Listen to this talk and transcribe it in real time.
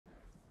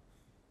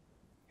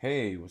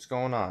Hey, what's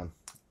going on?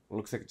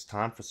 Looks like it's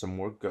time for some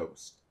more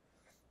Ghost.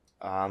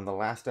 On the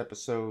last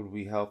episode,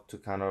 we helped to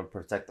kind of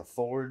protect the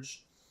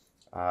forge.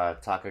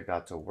 Taka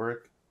got to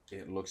work.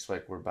 It looks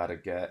like we're about to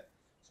get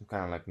some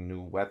kind of like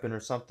new weapon or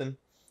something.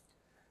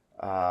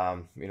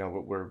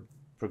 We're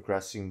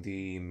progressing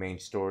the main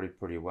story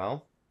pretty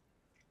well.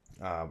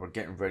 We're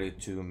getting ready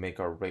to make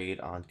our raid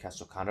on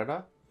Castle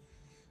Canada.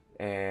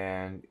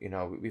 And,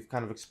 we've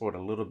kind of explored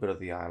a little bit of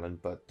the island,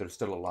 but there's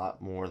still a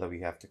lot more that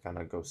we have to kind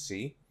of go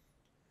see.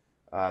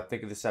 I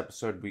think in this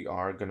episode we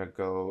are gonna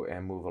go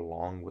and move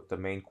along with the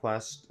main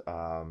quest,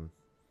 and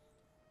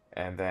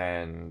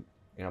then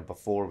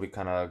before we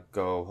kind of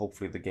go,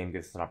 hopefully the game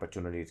gives us an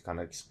opportunity to kind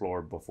of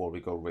explore before we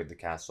go raid the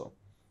castle.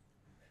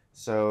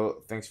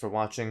 So thanks for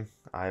watching.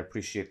 I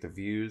appreciate the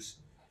views,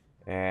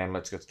 and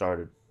let's get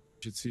started.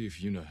 Should see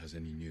if Yuna has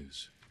any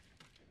news.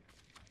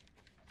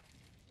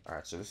 All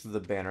right, so this is the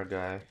banner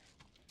guy.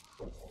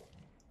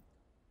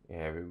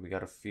 Yeah, we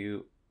got a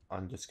few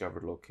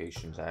undiscovered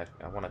locations. I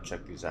want to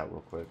check these out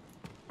real quick.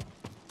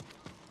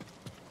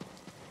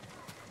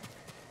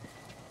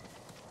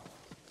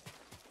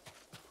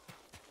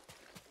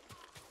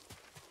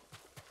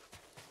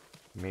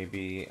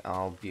 Maybe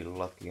I'll be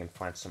lucky and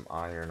find some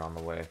iron on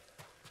the way.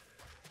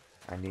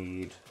 I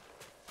need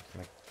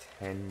like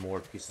 10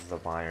 more pieces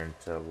of iron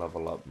to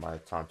level up my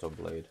Tonto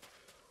blade.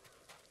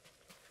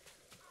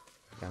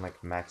 And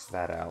like max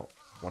that out.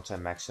 Once I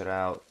max it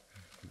out,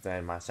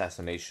 then my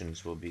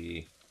assassinations will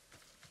be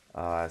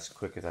as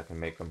quick as I can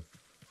make them.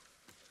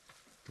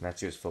 And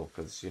that's useful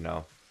because,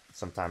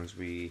 sometimes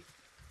we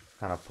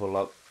kind of pull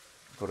up,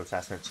 go to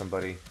assassinate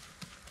somebody,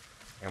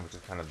 and we're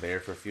just kind of there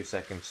for a few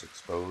seconds,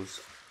 exposed.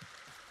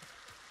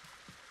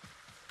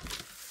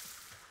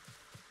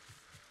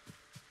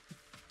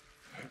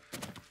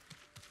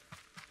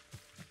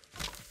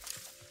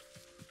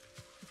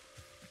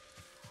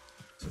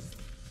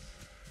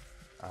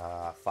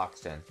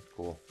 Fox Den,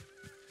 cool.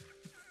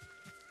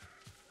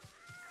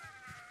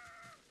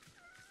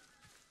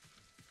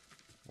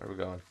 Where are we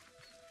going?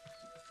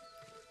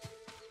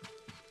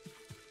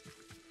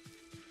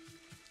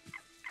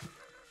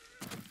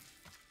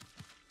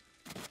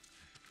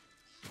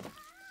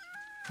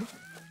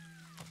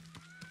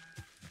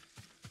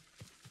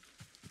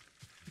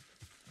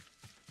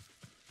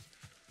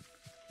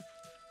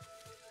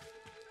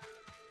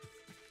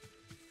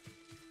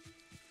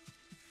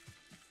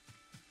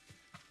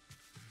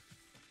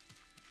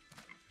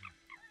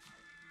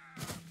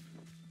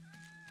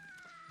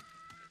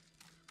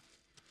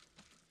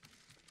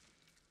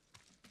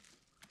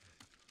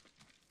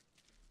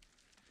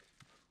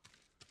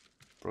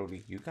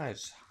 Brody, you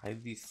guys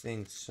hide these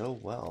things so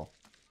well.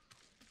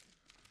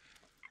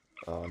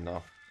 Oh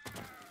no.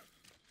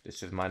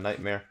 This is my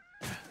nightmare.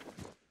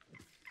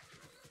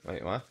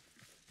 Wait, what?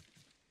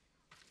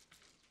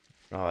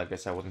 Oh, I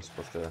guess I wasn't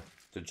supposed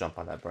to jump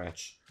on that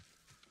branch.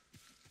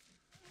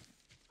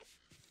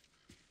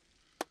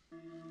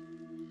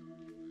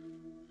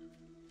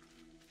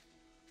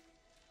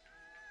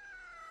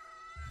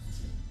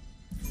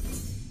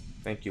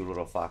 Thank you,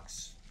 little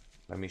fox.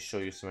 Let me show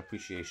you some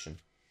appreciation.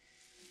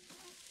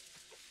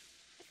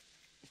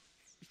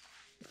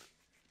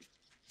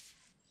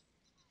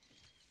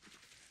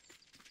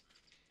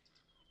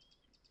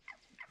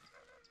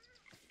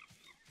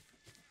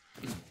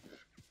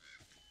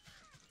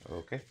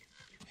 Okay.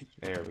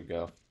 There we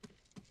go.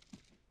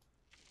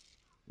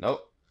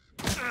 Nope.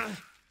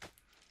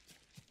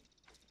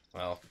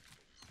 Well,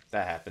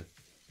 that happened.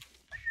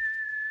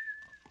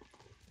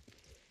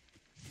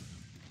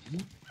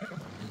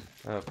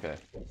 Okay.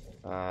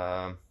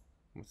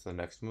 What's the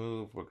next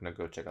move? We're gonna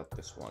go check out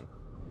this one.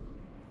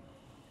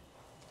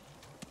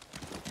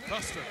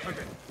 Faster,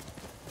 okay.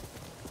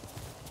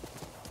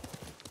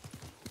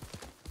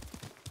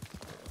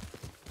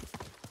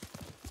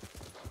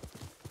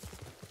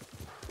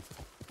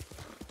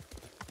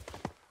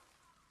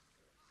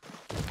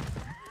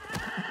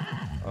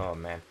 Oh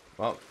man.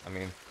 Well, I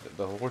mean,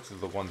 the horse is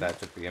the one that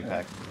took the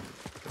impact.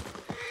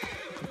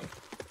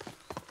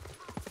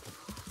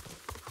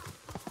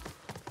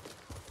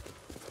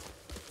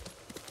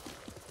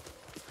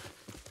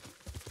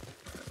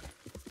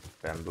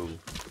 Bamboo.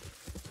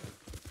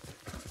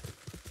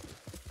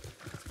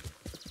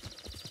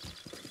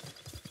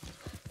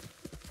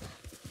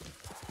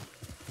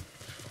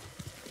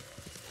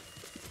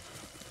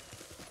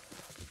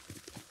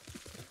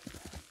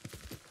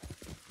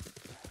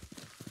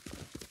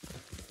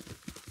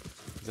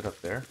 Is it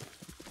up there?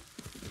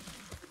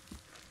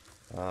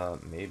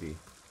 Maybe.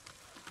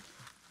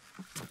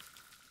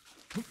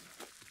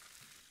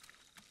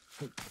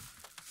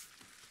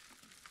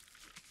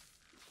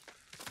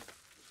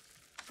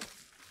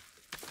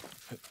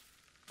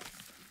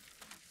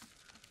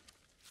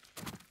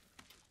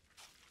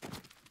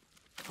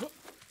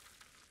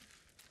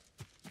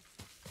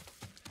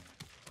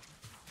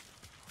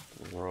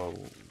 Bro,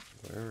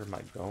 where am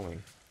I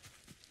going?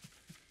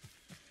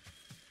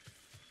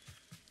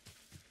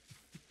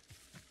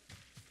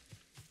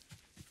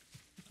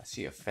 I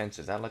see a fence.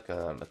 Is that like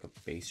a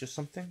base or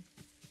something?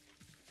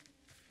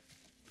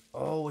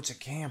 Oh, it's a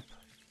camp.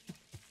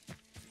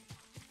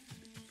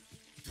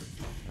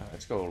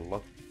 Let's go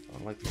look.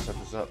 I'd like to set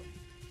this up.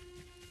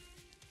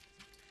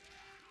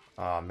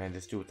 Oh man,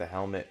 this dude with the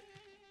helmet.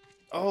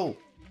 Oh!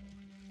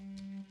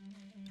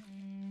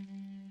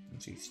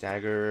 Let's see,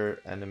 stagger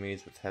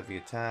enemies with heavy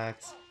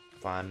attacks.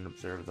 Find and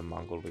observe the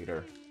Mongol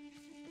leader.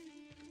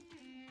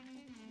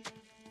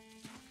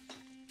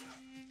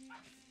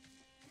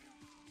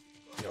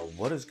 Yo,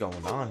 what is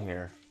going on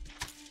here?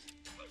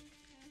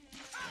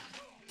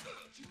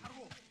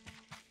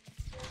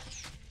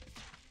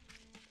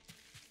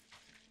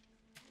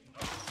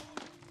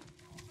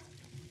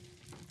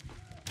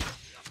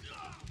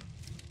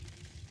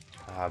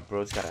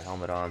 Bro's got a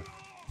helmet on.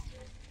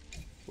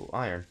 Ooh,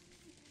 iron.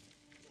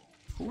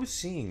 Who is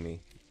seeing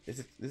me?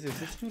 Is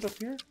this dude up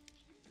here?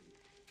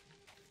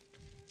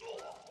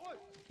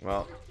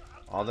 Well,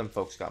 all them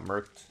folks got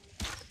murked.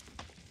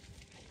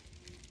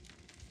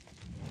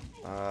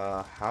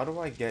 How do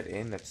I get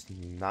in that's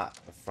not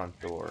the front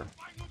door?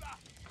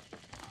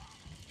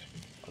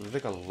 Oh, there's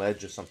like a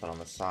ledge or something on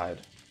the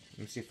side. Let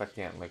me see if I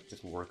can't, like,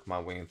 just work my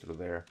way in through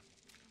there.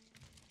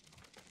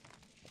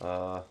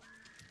 Can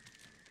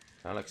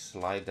I, like,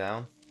 slide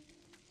down?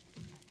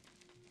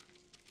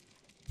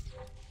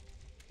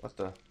 What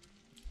the?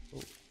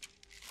 Ooh.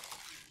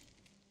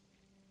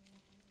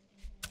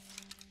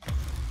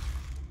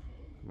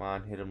 Come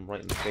on, hit him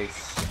right in the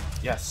face.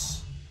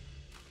 Yes!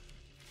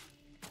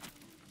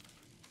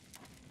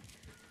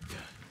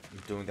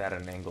 Doing that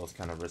at an angle is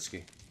kind of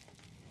risky.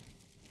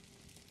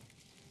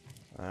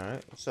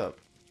 Alright, what's up?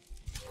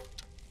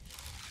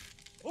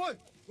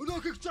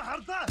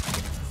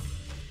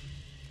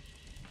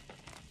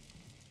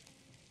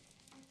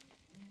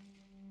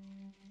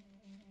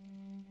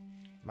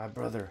 My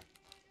brother.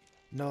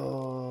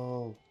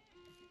 No.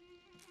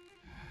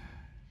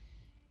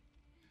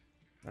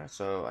 Alright,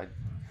 so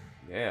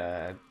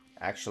I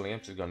actually am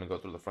just gonna go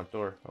through the front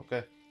door.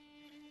 Okay.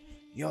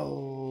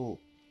 Yo!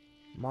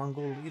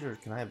 Mongol leader,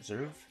 can I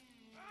observe?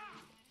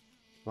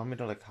 Want me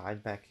to like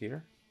hide back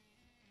here?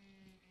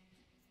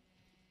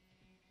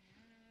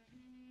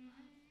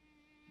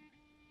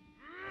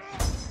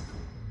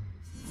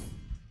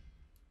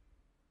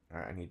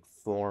 Alright, I need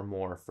 4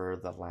 more for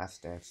the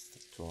last dance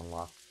to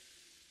unlock.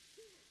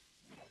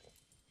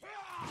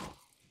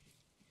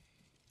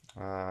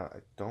 I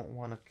don't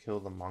want to kill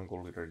the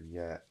Mongol leader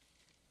yet.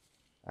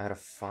 I gotta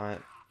find...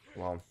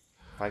 Well,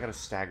 if I gotta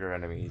stagger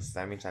enemies,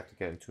 that means I have to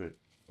get into it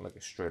like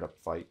a straight up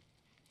fight.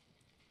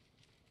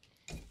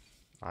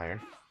 Iron.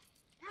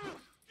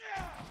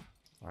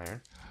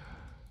 Iron.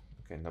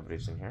 Okay,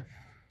 nobody's in here.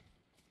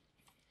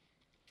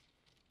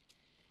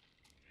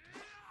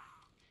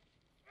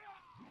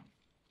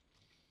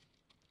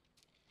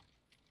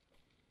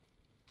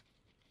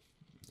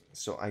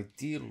 So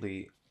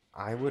ideally,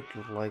 I would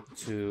like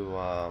to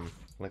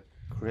like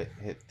crit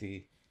hit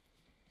the...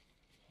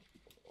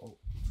 Oh,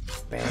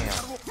 bam!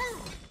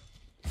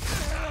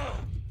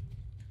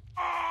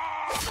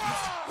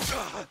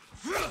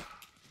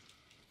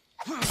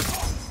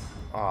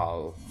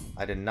 Oh,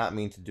 I did not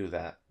mean to do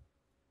that.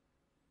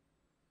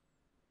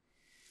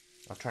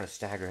 I'm trying to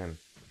stagger him.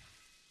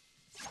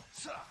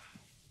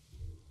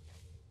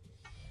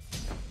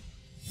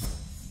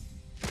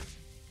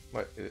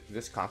 What, is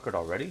this conquered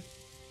already?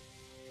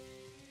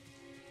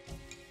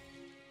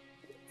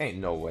 Ain't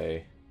no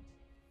way.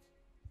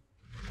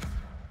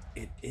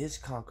 It is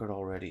conquered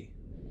already.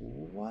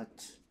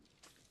 What?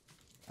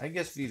 I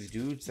guess these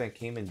dudes that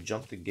came and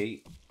jumped the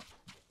gate,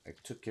 I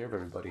took care of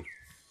everybody.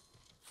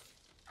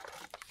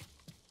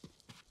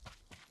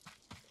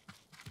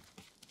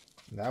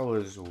 That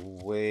was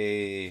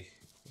way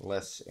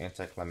less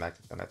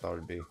anticlimactic than I thought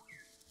it'd be.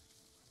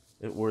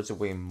 It was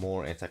way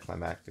more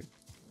anticlimactic.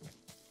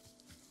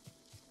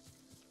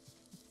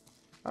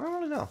 I don't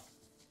really know.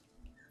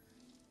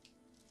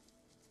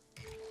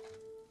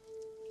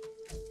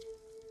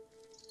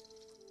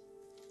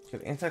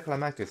 Because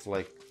anticlimactic is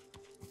like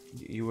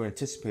you were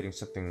anticipating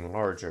something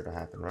larger to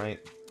happen, right?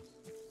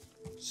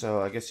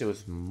 So I guess it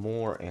was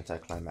more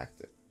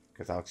anticlimactic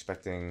because I was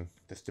expecting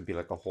this to be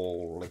like a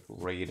whole like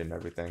raid and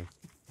everything.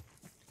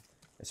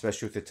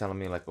 Especially if they're telling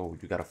me like, oh,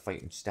 you gotta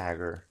fight and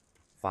stagger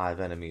 5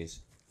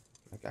 enemies.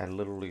 Like I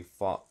literally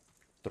fought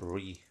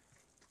 3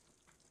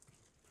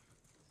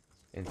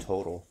 in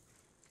total.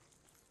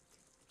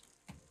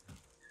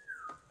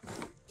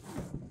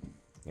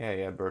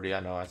 Yeah, Birdie, I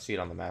know. I see it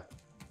on the map.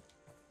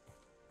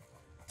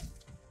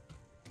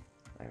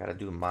 I gotta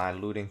do my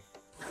looting.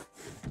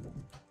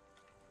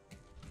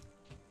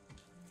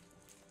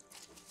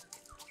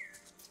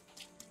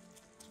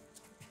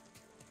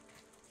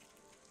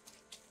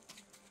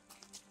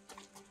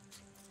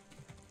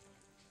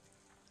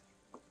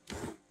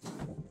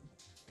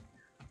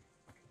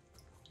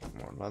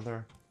 More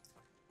leather.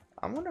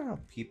 I wonder how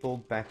people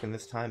back in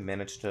this time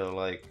managed to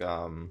like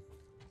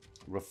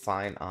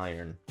refine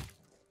iron.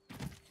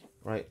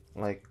 Right?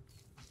 Like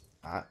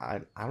I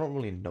don't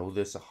really know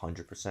this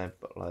 100%,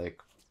 but like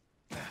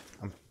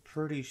I'm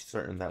pretty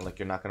certain that like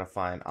you're not gonna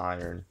find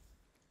iron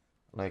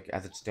like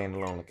as its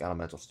standalone like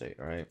elemental state,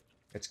 right?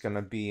 It's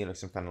gonna be like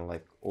some kind of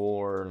like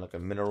ore, like a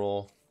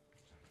mineral.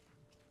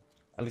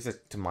 At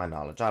least to my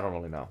knowledge, I don't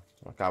really know.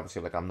 Like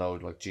obviously, like I'm no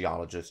like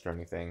geologist or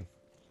anything.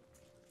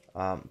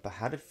 But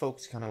how did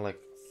folks kind of like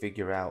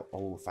figure out?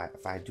 Oh, if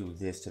I do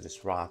this to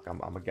this rock, I'm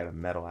gonna get a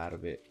metal out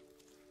of it.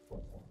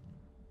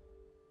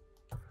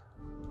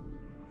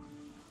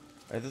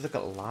 There's like a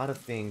lot of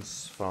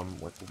things from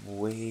like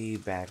way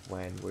back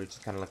when, where it's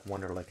kind of like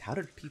wonder like how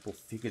did people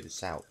figure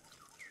this out?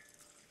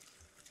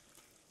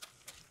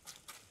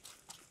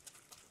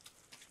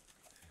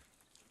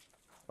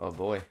 Oh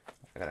boy,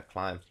 I gotta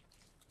climb.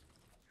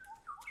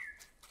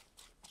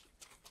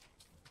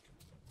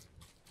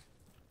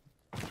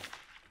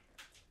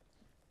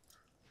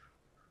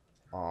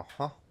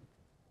 Uh-huh.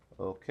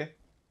 Okay.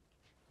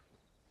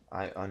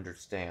 I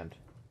understand.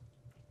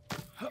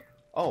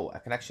 Oh, I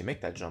can actually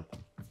make that jump.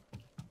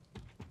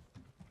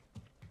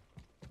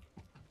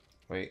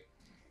 Wait.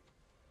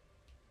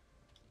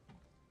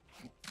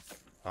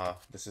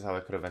 This is how I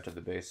could have entered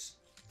the base.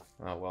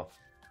 Oh well.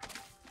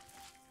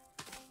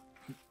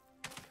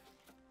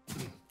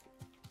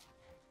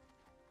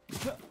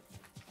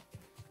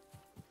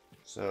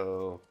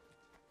 So,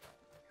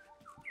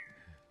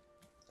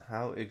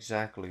 how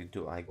exactly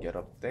do I get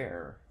up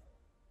there?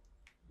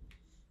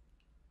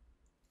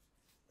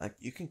 Like,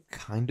 you can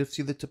kind of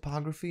see the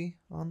topography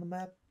on the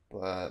map,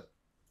 but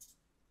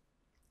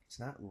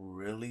it's not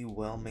really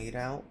well made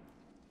out.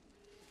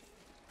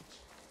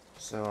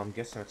 So I'm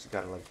guessing I just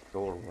gotta like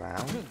go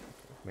around.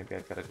 Maybe I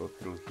gotta go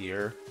through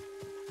here.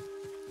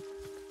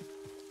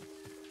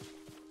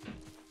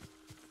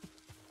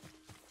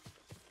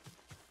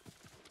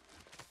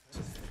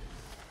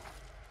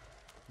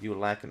 You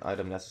lack an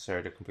item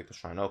necessary to complete the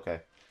shrine.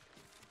 Okay.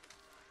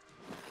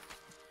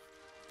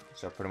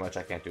 So pretty much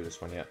I can't do this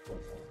one yet.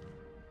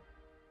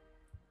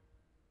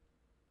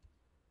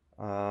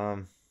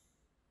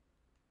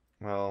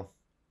 Well,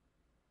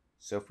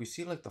 so if we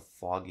see like the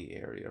foggy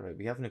area, right?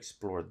 We haven't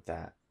explored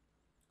that.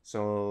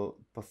 So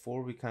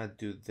before we kind of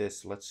do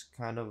this, let's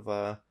kind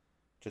of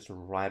just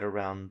ride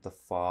around the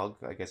fog.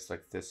 I guess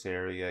like this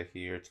area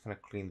here to kind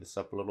of clean this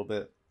up a little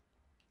bit.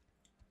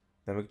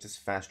 Then we can just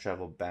fast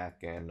travel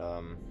back and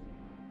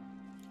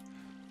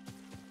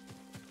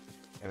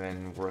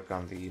then work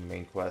on the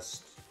main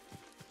quest.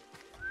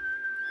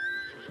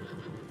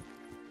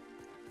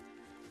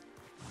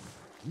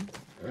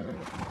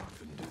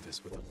 Couldn't do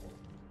this with them.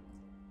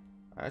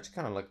 I just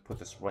kind of like put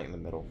this right in the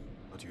middle.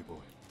 Not you,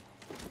 boy.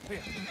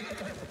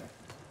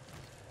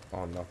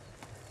 Oh no.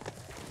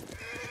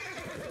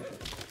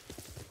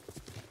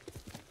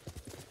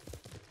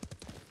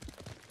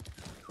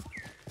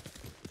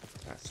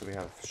 Alright, so we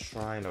have a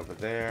shrine over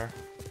there.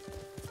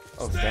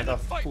 Oh, stand up.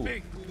 Fight Ooh.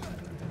 me!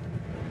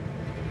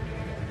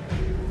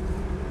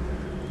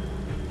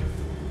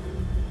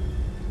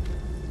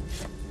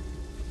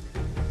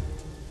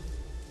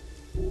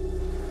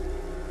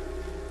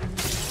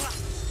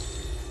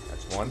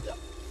 That's one. Two.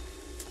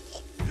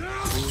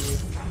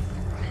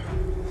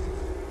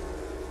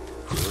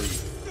 Three.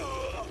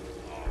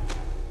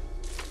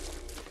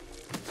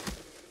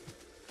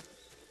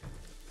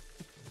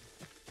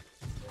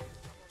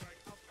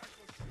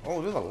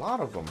 Oh, there's a lot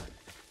of them.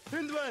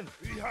 Hindman!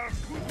 We have...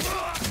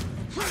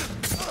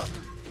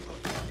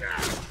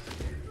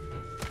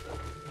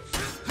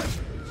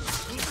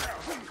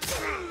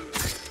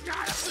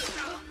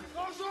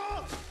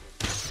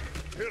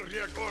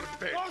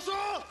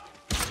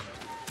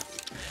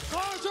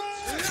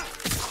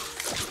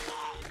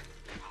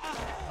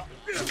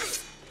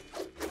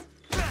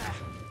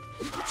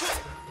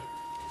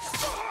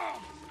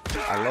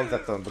 I love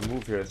that the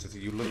move here is just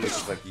you literally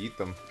just like eat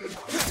them.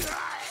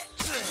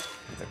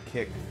 The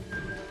kick.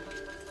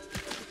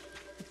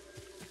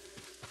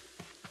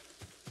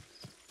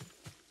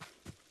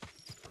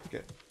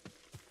 Okay.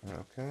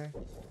 Okay.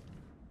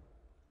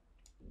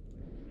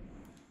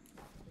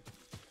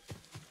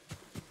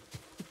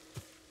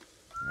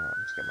 Alright,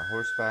 let's get my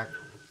horse back.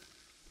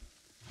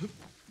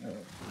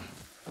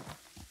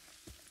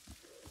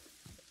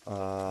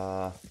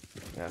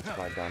 Yeah, let's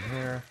ride down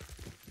here.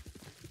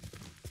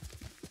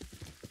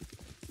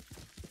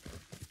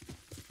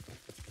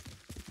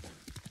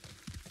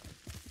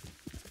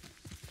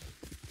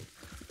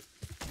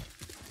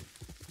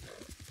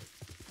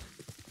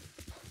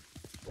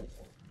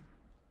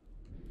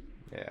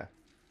 Yeah.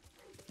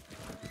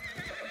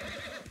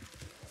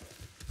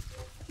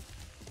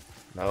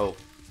 No.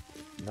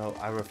 No,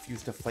 I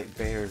refuse to fight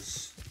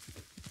bears.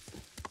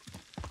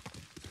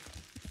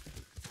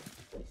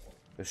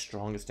 The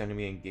strongest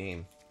enemy in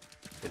game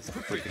is a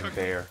freaking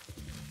bear.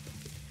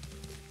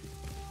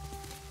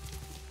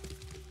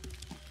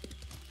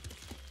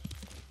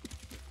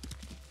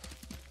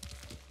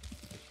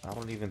 I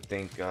don't even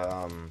think,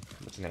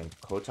 what's his name?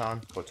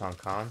 Khotan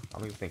Khan? I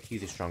don't even think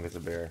he's as strong as a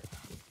bear.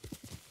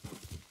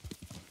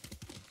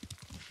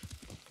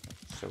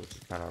 So we're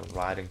just kind of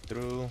riding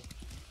through.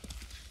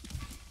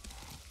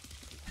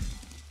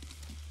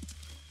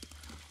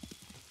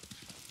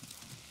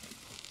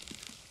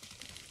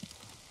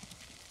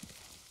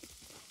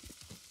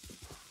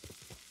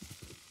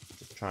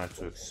 trying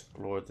to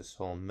explore this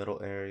whole middle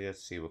area,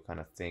 see what kind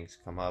of things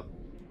come up.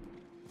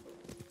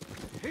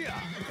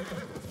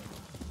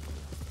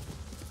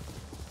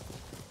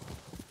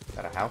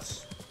 Got a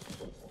house.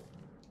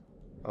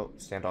 Oh,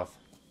 standoff.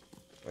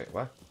 Wait,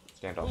 what?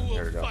 Standoff.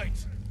 There we go.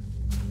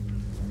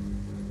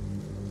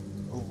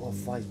 Who will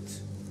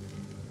fight?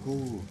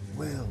 Who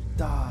will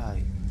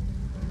die?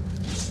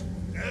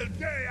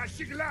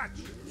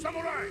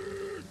 Samurai!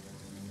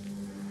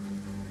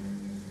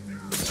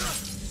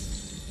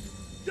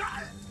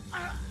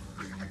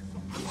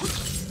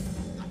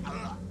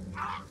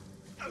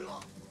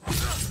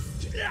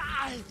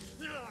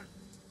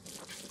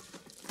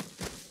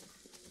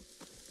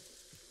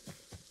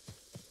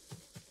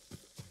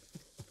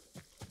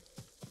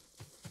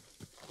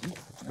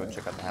 Let's go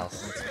check out the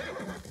house.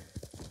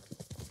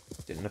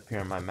 Didn't appear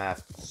on my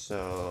map,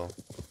 so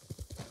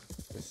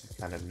this is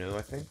kind of new,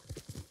 I think.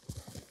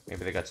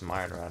 Maybe they got some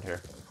iron around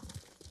here.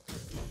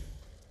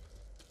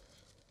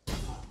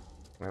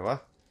 Wait,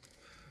 what?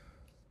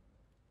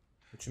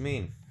 What you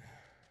mean?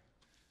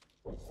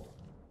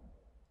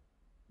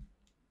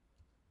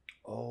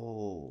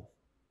 Oh.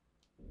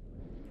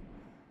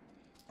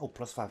 Oh,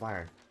 +5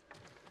 iron.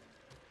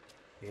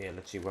 Yeah,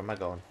 let's see, where am I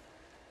going?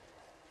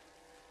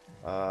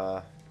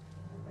 I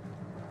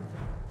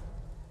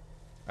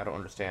don't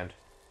understand.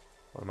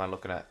 What am I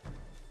looking at?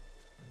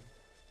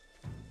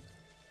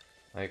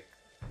 Like,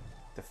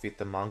 defeat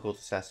the Mongols,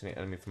 assassinate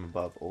enemy from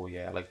above. Oh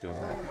yeah, I like doing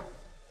that.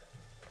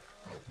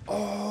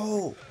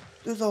 Oh!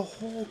 There's a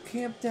whole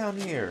camp down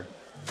here!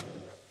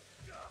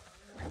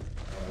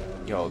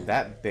 Yo,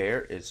 that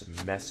bear is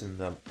messing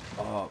them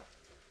up.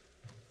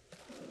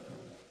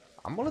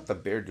 I'm gonna let the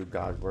bear do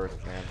God work,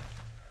 man.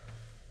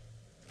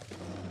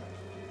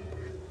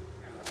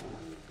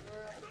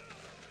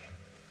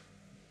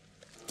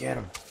 Get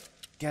him.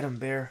 Get him,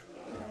 bear.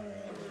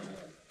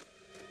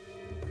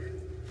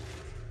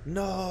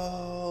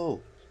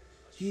 No!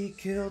 He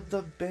killed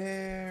the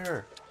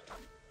bear!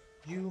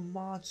 You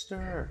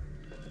monster!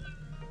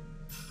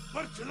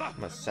 I'm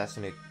gonna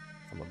assassinate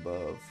from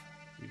above.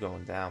 You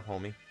going down,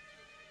 homie.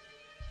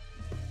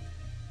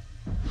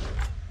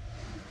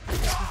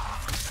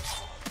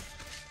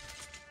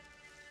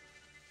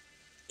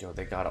 Yo,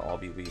 they gotta all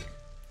be weak.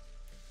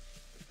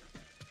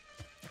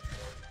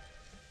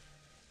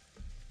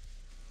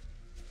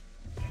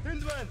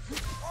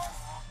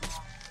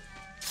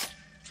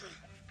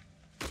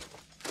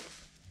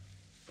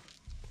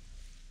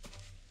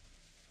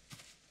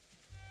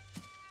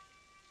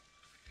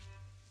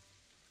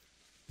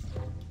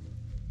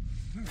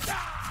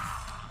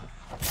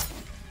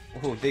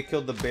 Oh, they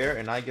killed the bear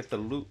and I get the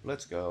loot.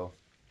 Let's go.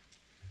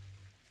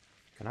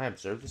 Can I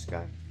observe this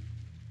guy?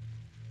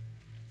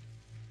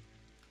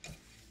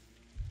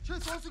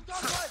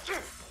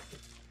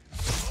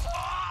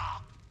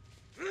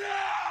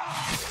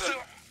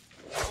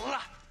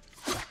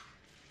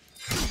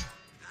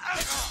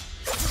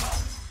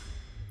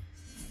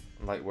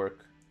 Light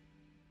work.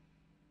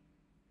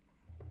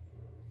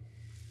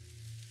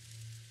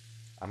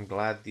 I'm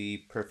glad the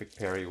perfect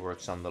parry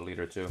works on the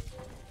leader too.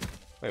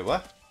 Wait,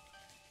 what?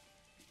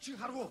 Did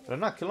I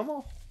not kill them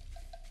all?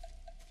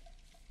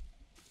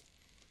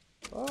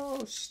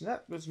 Oh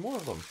snap, there's more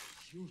of them.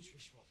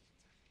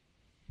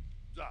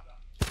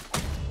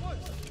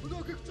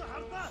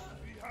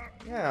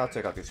 Yeah, I'll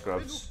take out these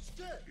scrubs.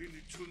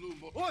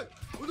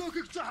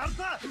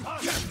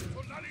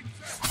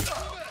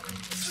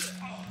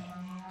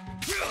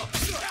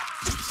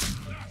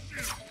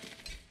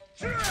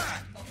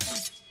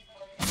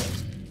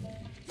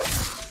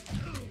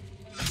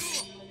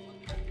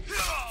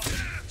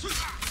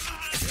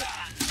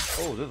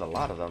 Oh, there's a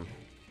lot of them.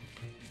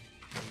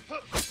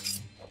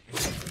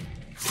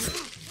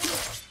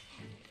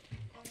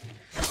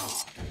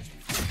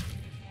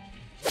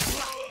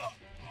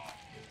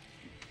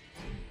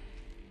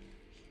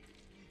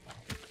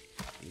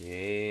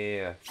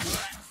 Yeah.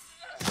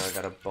 So I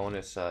got a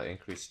bonus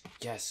increase.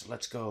 Yes,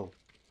 let's go.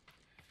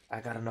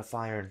 I got enough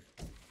iron.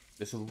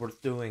 This is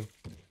worth doing.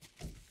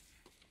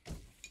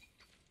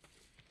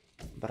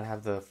 But I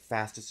have the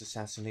fastest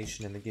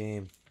assassination in the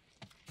game.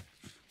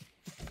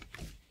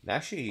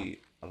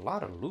 Actually, a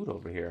lot of loot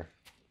over here.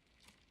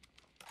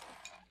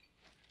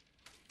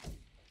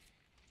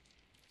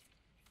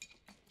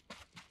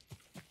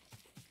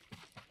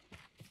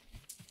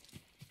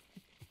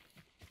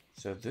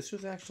 So this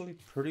was actually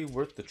pretty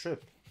worth the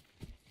trip.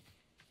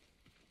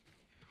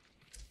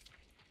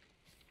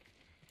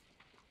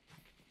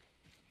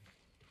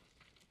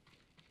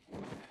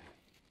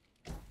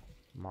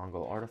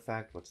 Mongol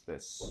artifact, what's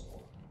this?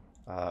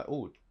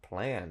 Oh,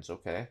 plans,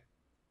 okay.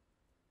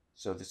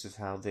 So this is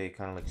how they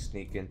kind of like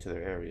sneak into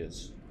their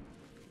areas.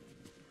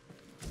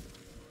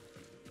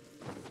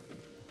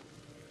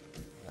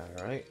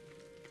 Alright.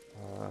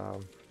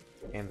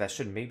 And that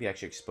should maybe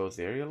actually expose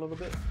the area a little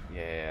bit.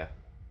 Yeah.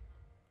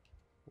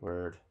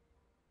 Word.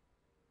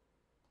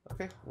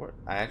 Okay, word.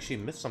 I actually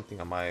missed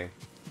something on my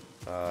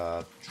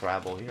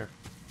travel here.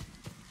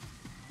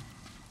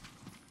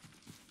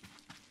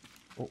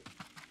 Oh,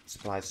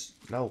 supplies.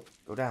 No,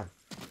 go down.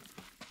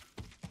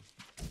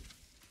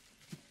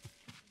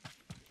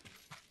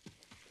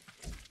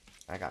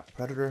 I got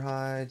predator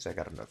hides. I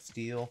got enough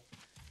steel.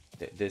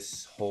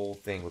 This whole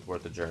thing was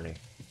worth the journey.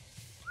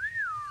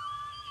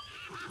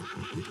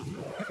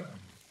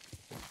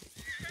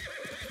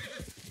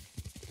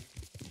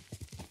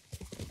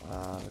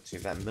 Let's see,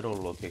 that middle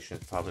location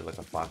is probably like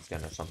a fox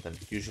den or something.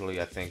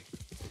 Usually I think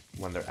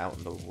when they're out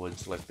in the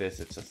woods like this,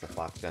 it's just a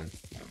fox den.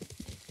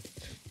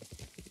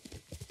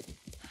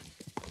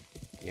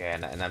 Yeah,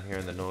 and I'm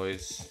hearing the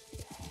noise.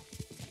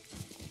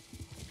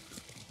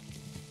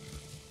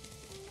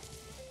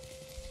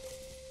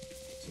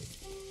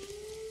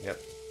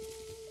 Yep.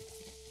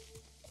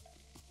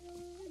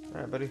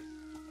 Alright, buddy.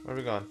 Where are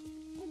we going?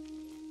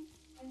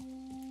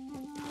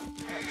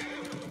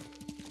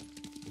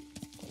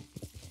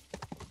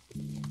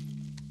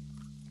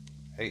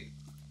 Hey,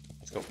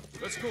 let's go.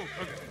 Let's go.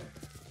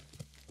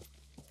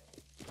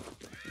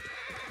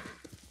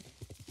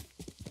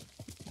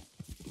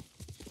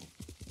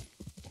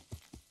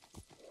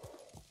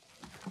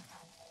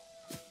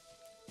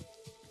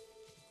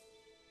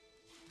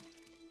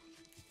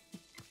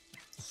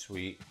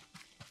 Sweet.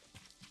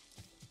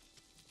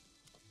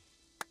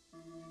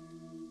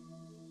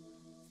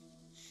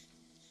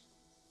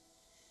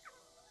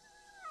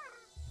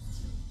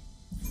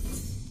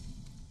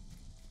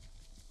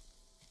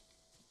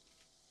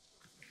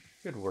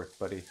 Good work,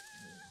 buddy.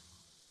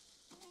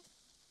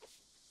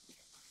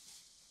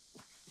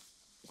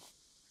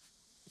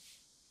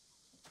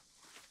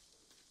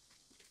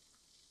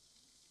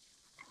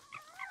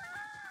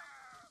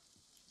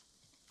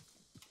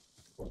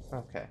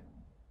 Okay.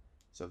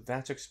 So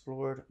that's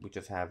explored. We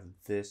just have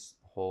this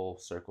whole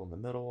circle in the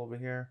middle over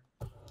here.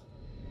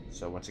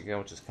 So once again,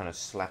 we'll just kind of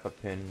slap a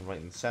pin right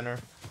in the center.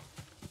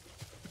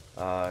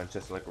 And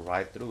just like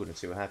ride through it and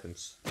see what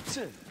happens.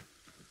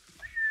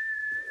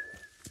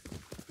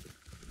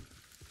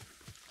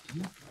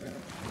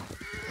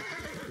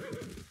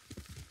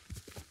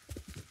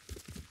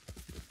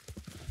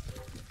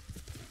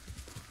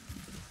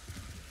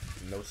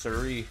 No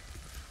siree.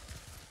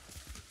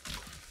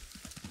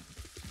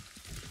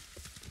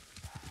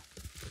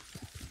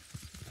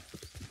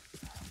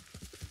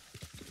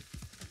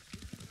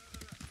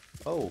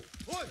 Oh.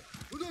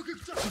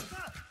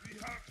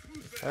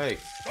 Hey,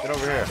 get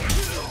over here.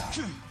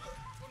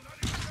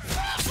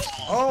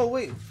 Oh,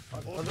 wait.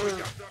 Are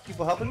there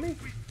people helping me?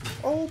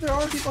 Oh, there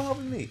are people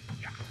helping me.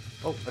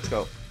 Oh, let's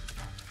go.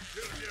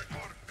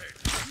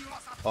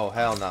 Oh,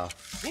 hell no.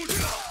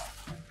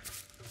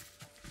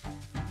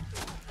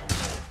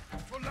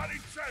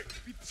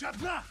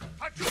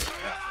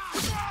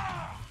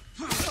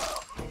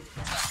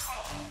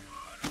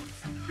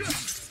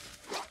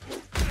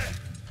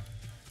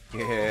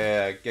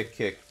 Yeah, get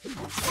kicked.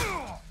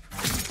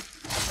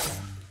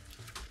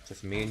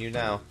 Just me and you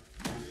now.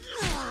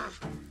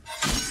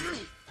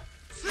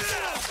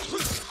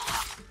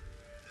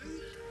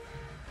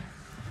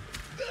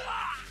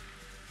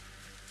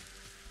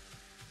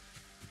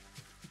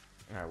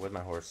 Alright, where's my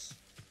horse?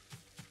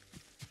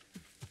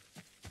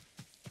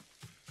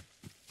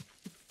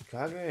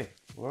 Kage,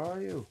 where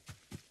are you?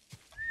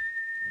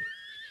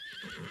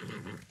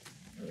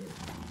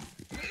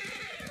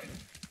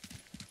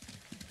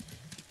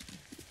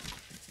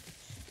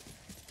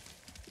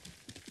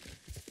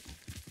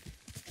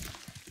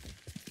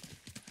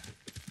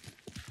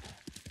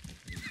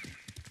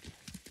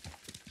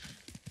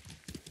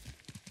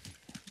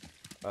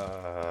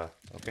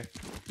 Okay.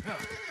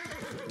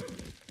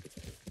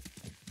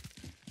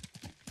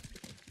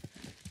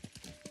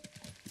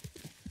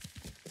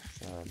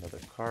 Another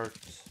cart.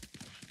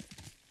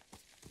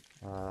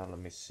 Let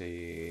me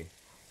see.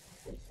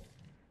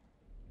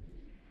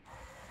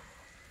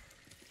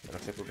 It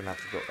looks like we're gonna have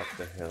to go up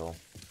the hill.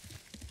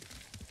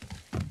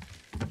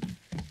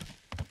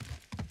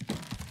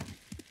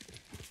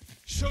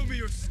 Show me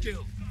your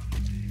skill.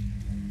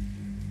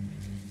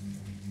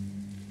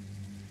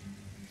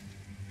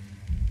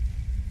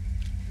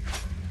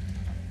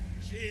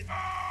 Shit.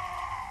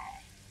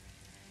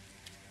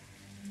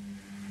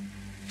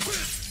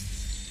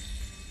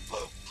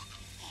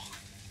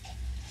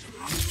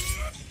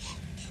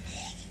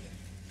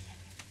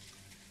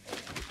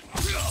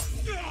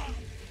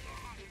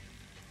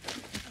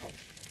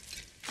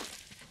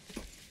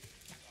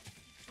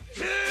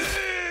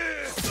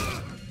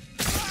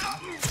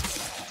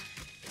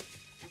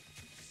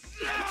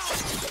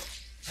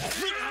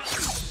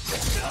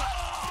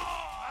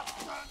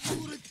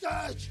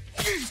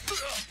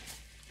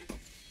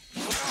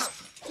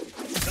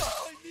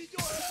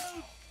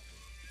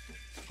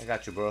 I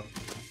got you, bro.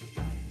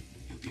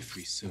 You'll be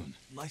free soon.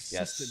 My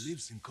Yes. sister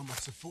lives in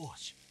Komatsu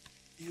Forge.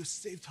 You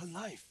saved her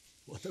life.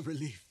 What a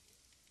relief.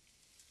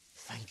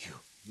 Thank you,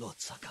 Lord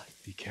Sakai.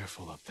 Be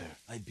careful up there.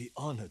 I'd be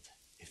honored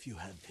if you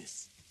had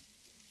this.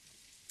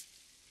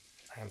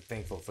 I am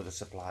thankful for the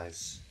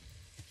supplies.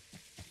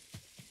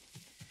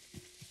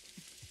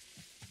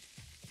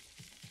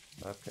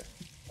 Okay.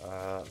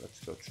 Let's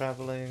go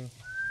traveling.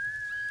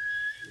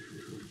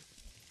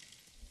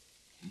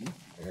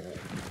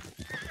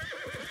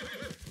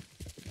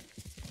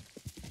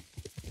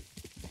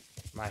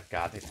 My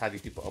god, they tied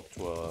these people up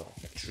to a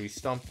tree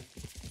stump.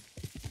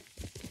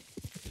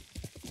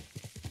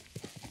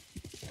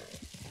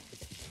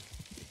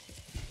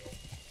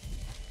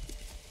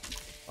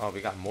 Oh, we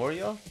got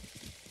Moria?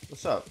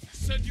 What's up?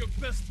 Send your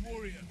best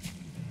warrior.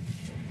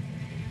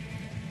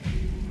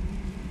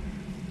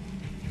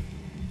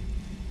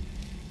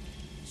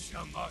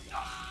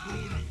 Shamada,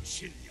 Ronin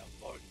Chilya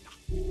Vorna.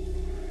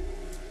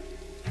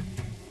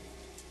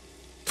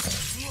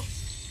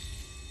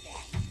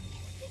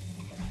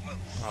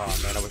 Oh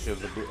man, I wish it was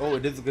the brute. Oh,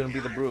 it is gonna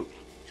be the brute.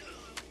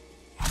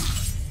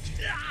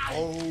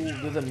 Oh,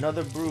 there's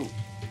another brute.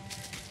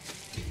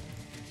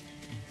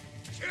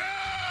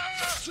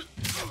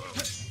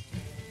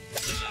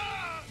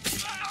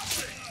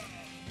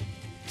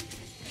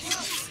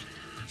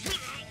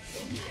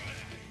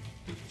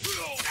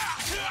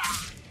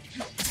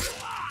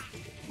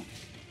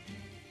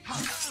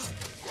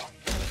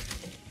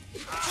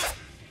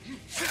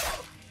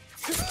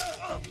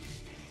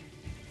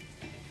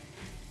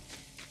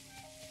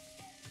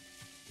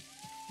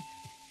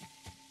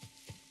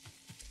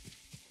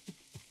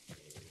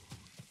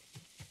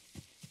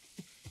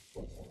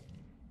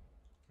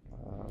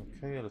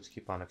 Okay, let's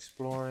keep on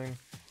exploring.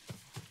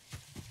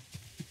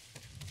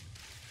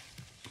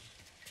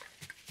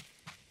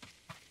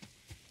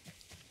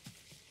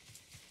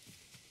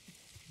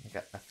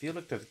 I feel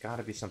like there's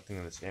gotta be something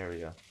in this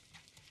area.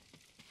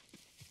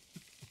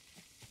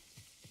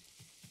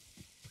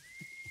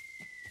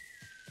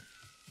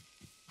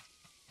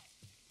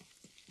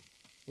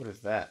 What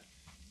is that?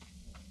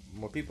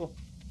 More people?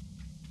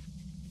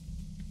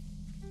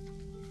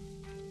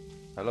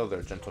 Hello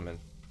there, gentlemen.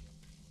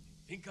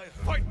 Think I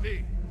fight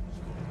me?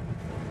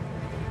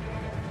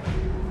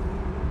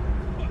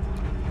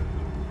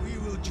 We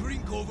will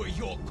drink over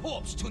your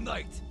corpse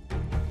tonight.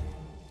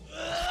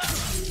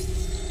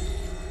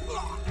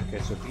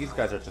 Okay, so these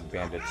guys are just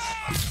bandits.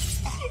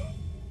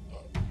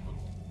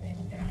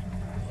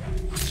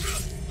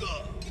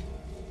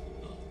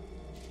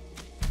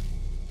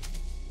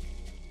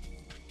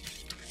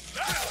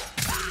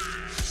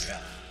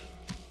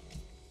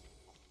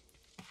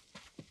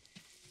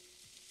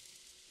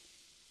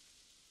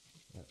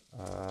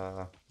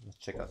 Let's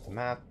check out the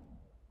map.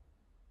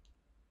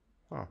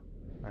 Huh.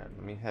 Alright,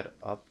 let me head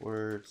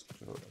upwards.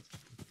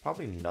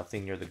 Probably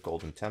nothing near the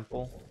Golden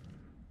Temple.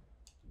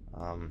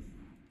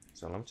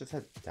 So let me just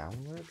head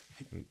downward.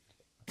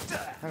 I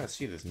kind of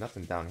see there's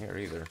nothing down here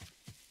either.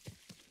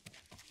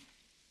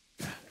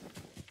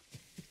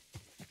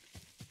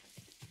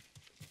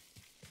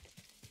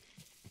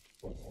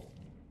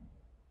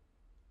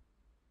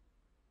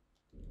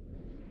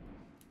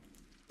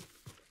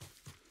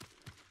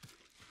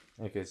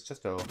 Okay, it's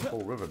just a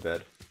whole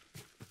riverbed.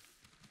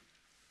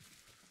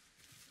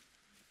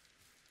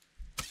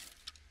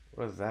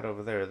 What is that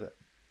over there? Is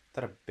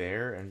that a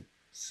bear and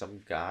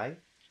some guy?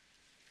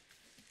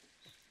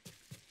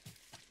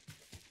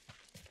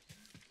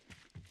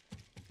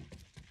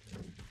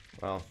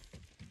 Well,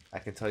 I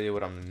can tell you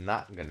what I'm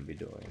not gonna be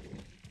doing.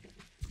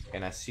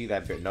 And I see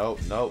that bear. No,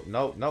 no,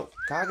 no, no.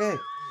 Kage!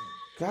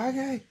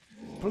 Kage!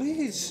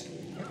 Please!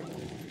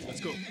 Let's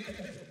go.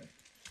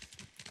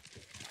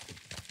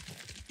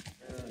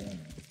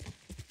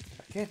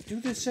 I can't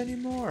do this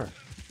anymore.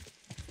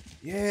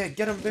 Yeah,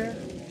 get him, bear.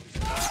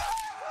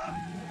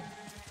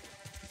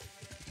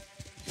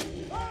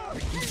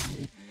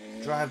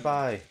 Drive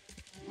by.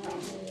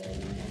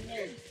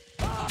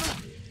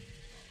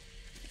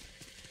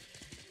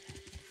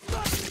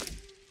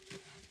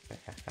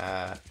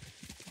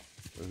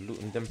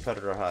 Looting them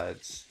predator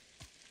hides.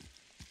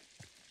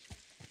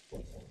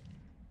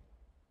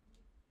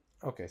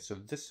 Okay, so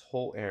this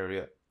whole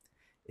area,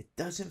 it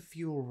doesn't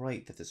feel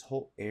right that this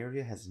whole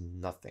area has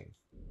nothing.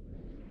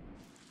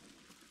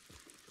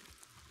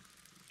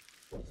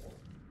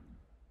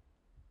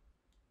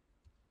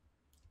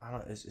 I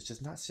don't know, it's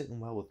just not sitting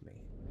well with me.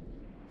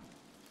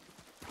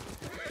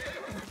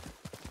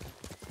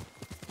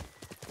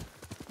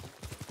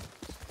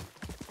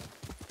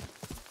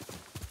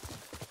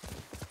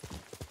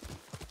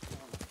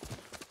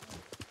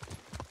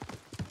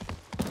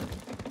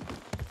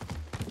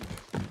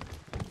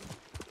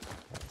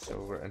 So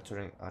we're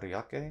entering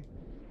Ariake.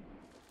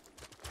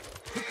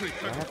 Do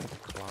I have to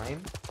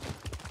climb?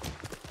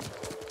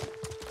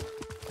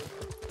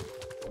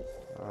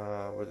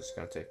 Where's this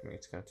gonna take me?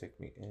 It's gonna take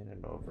me in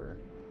and over.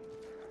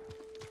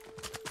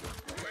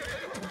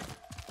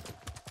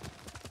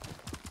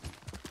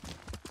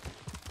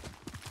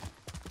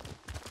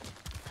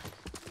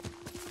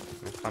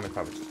 Climbing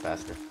probably just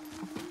faster.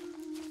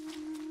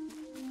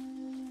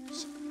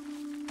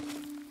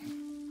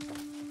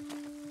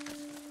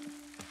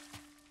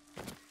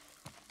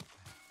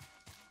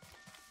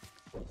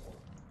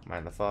 Am I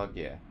in the fog?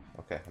 Yeah.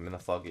 Okay, I'm in the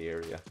foggy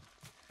area.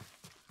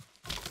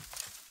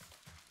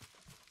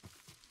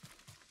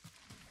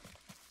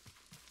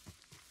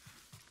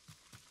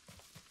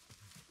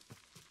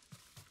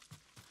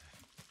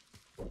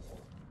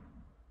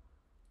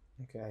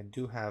 Okay, I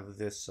do have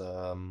this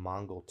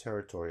Mongol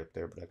territory up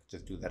there, but I could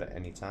just do that at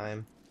any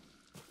time.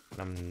 And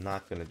I'm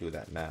not gonna do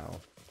that now.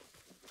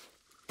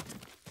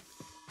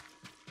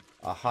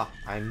 Aha!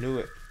 I knew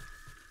it!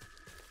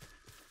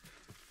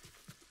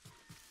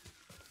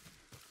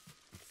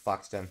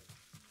 Fox den.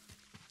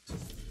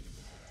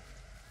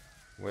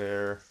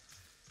 Where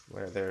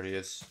there he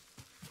is.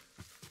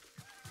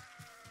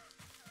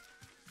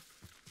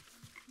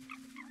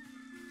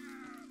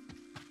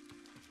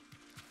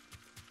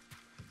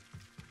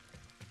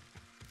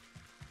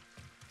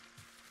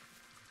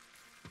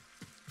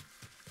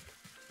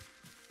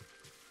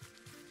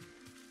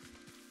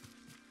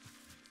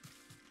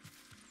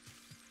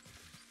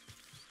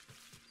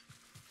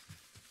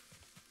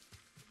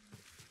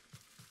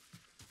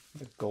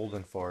 The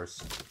Golden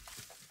Forest.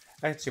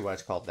 I can see why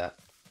it's called that.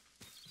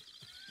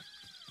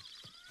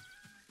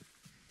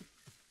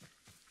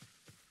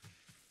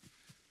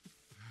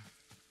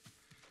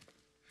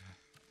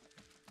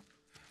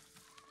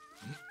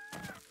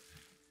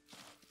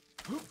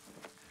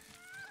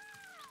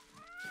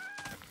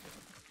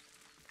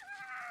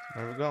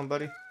 Where we going,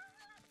 buddy?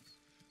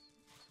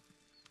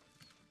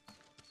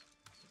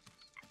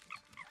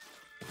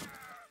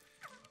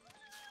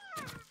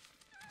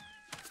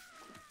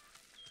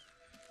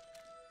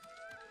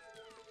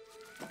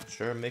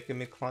 Sure, making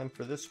me climb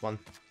for this one.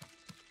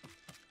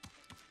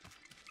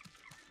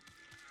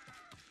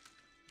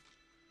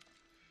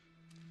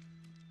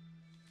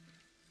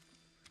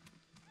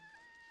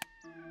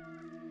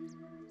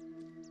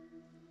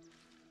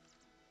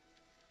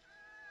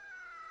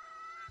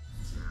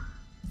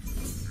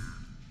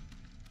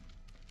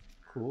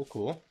 Cool,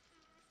 cool.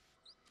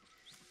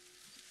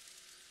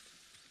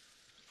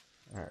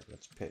 Alright,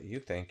 let's pet you,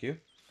 thank you.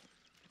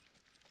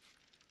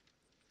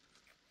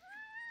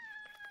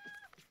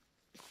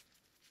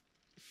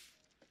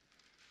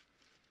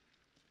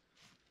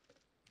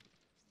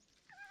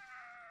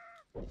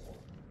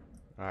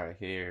 Alright,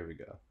 here we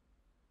go.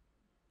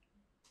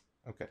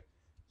 Okay,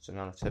 so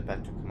now let's head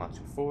back to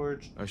Komatsu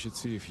Forge. I should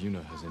see if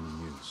Yuna has any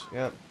news.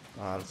 Yep,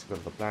 let's go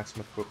to the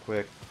blacksmith real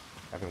quick.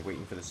 I've been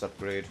waiting for this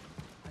upgrade.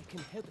 I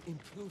can help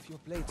improve your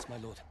blades, my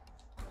lord.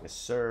 Yes,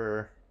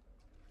 sir.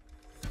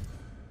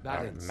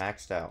 Alright, Balanced,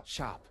 maxed out.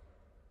 sharp,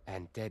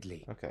 and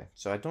deadly. Okay,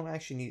 so I don't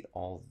actually need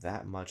all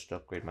that much to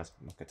upgrade my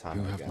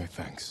katana You have again. my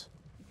thanks.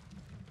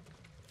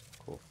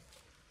 Cool.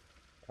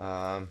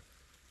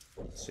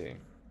 Let's see.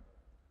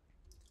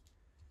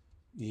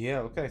 Yeah,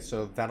 okay,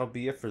 so that'll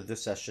be it for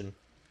this session.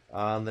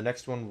 The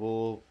next one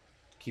we'll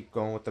keep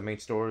going with the main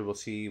story. We'll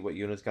see what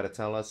Yuna's got to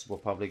tell us. We'll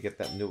probably get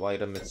that new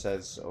item. It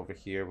says over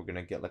here we're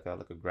gonna get like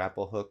a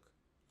grapple hook.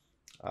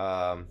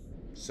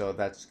 So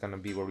that's gonna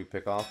be where we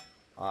pick up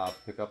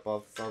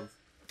of.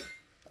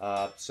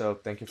 So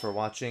thank you for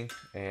watching,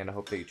 and I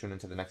hope that you tune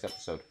into the next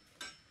episode.